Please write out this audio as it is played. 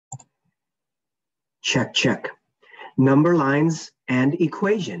Check, check. Number lines and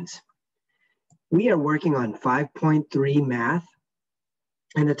equations. We are working on 5.3 math,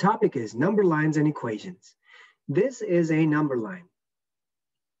 and the topic is number lines and equations. This is a number line.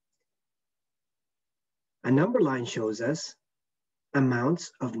 A number line shows us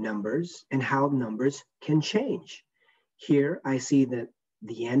amounts of numbers and how numbers can change. Here I see that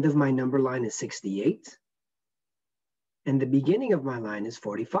the end of my number line is 68, and the beginning of my line is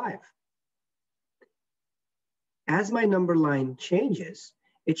 45. As my number line changes,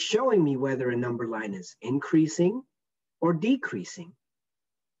 it's showing me whether a number line is increasing or decreasing.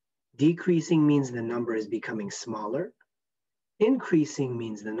 Decreasing means the number is becoming smaller. Increasing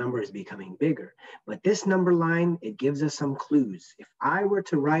means the number is becoming bigger. But this number line, it gives us some clues. If I were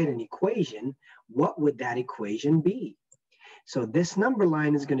to write an equation, what would that equation be? So this number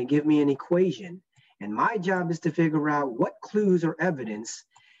line is going to give me an equation, and my job is to figure out what clues or evidence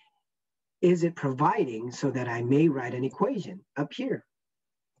is it providing so that I may write an equation up here.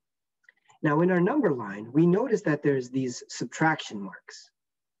 Now in our number line, we notice that there's these subtraction marks.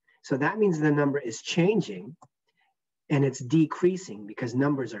 So that means the number is changing and it's decreasing because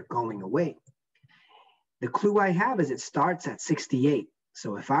numbers are going away. The clue I have is it starts at 68.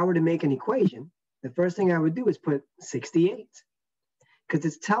 So if I were to make an equation, the first thing I would do is put 68 because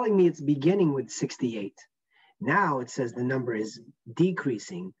it's telling me it's beginning with 68. Now it says the number is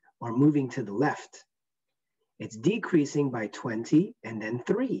decreasing or moving to the left. It's decreasing by 20 and then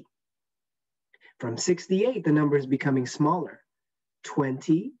 3. From 68, the number is becoming smaller.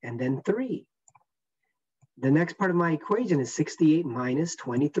 20 and then 3. The next part of my equation is 68 minus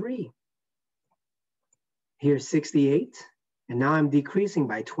 23. Here's 68, and now I'm decreasing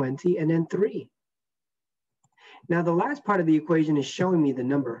by 20 and then 3. Now the last part of the equation is showing me the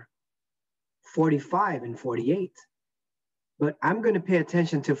number 45 and 48. But I'm going to pay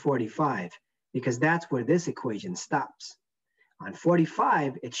attention to 45 because that's where this equation stops. On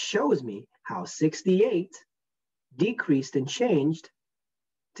 45, it shows me how 68 decreased and changed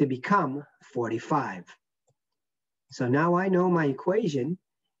to become 45. So now I know my equation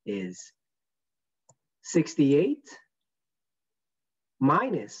is 68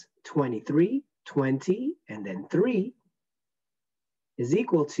 minus 23, 20, and then 3 is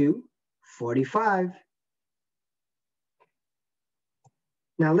equal to 45.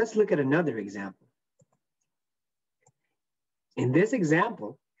 Now let's look at another example. In this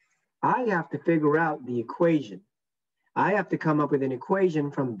example, I have to figure out the equation. I have to come up with an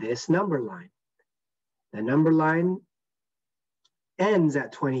equation from this number line. The number line ends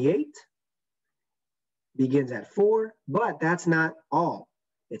at 28, begins at 4, but that's not all.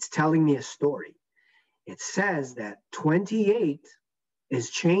 It's telling me a story. It says that 28 is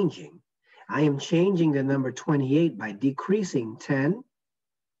changing. I am changing the number 28 by decreasing 10,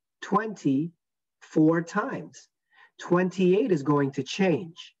 20, 4 times. 28 is going to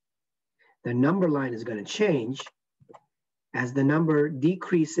change. The number line is going to change as the number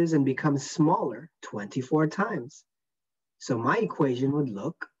decreases and becomes smaller 24 times. So my equation would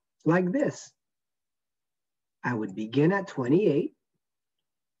look like this. I would begin at 28.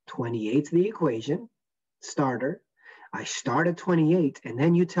 28's the equation, starter. I start at 28, and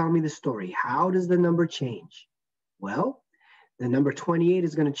then you tell me the story. How does the number change? Well, the number 28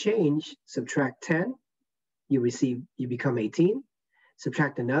 is going to change. Subtract 10, you become 18.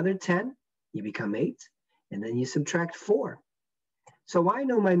 Subtract another 10, you become 8. And then you subtract 4. So I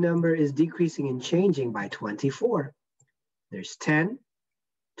know my number is decreasing and changing by 24. There's 10,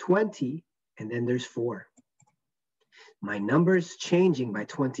 20, and then there's 4. My number is changing by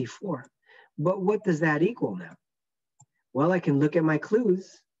 24. But what does that equal now? Well, I can look at my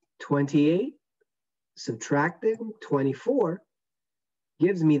clues. 28 subtracting 24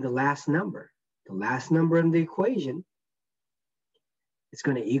 gives me the last number. The last number in the equation is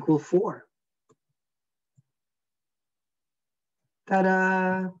going to equal 4.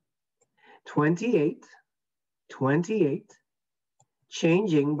 Ta-da! 28,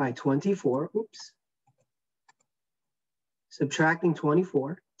 changing by 24, oops. Subtracting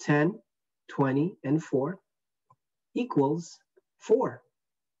 24, 10, 20, and 4 equals 4.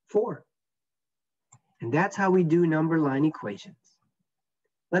 And that's how we do number line equations.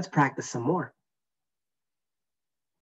 Let's practice some more.